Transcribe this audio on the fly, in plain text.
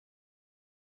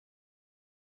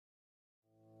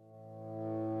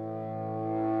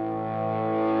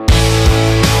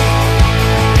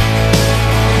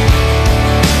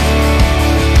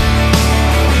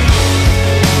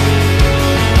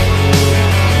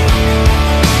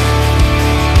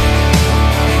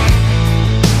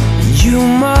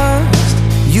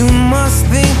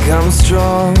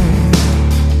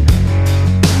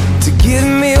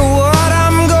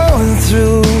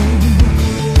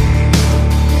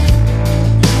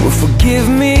Well, forgive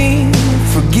me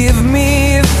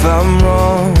if I'm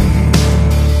wrong,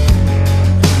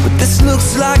 but this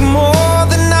looks like more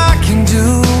than I can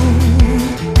do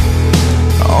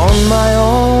on my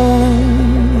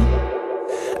own.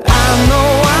 I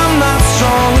know I'm not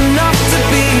strong enough to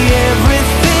be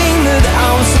everything that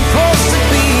I'm supposed to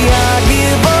be. I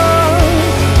give up,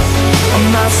 I'm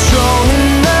not strong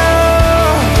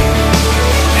enough.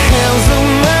 Hands of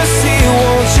mercy,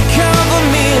 won't you cover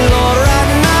me, Lord?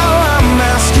 Right now I'm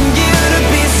asking you to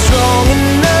be strong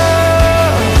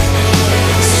enough,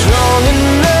 strong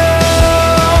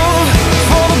enough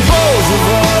for the both of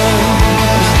us.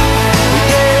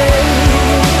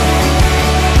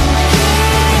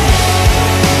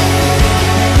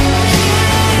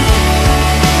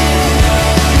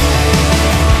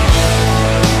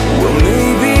 Well,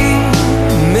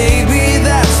 maybe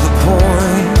that's the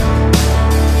point,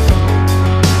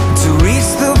 to reach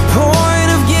the point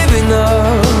of giving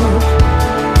up.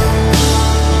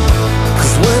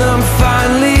 'Cause when I'm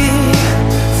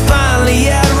finally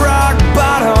at rock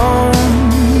bottom,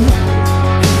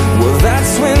 well,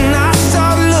 that's when I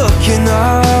start looking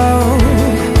up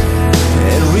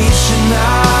and reaching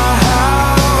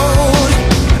out.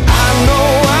 I know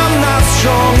I'm not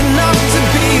strong enough to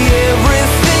be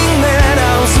everything that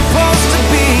I'm supposed to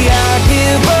be. I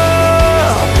give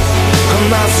up, I'm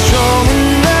not strong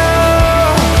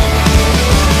enough.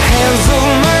 Hands of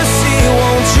mercy,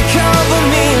 won't you cover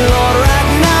me, Lord?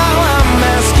 Right now I'm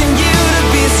asking you to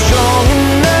be strong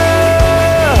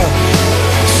enough,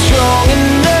 strong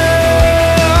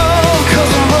enough.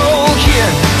 'Cause I'm broken,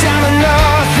 down to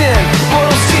nothing, but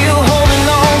I'm still holding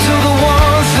on to the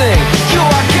one thing. You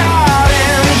are God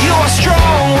and you are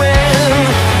strong when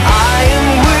I am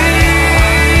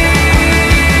weak.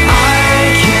 I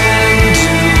can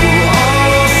do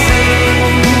all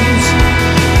things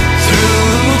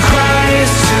through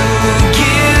Christ who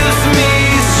gives me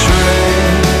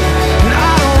strength. And I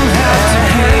don't have to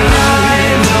be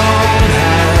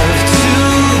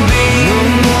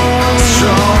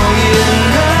strong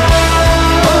enough,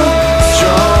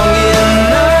 strong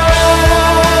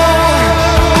enough.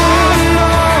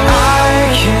 I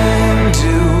can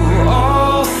do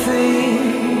all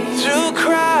things through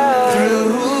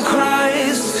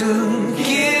Christ who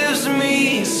gives me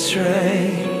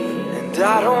strength. And I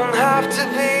don't have to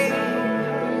be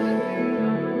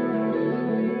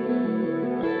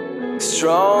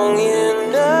strong enough.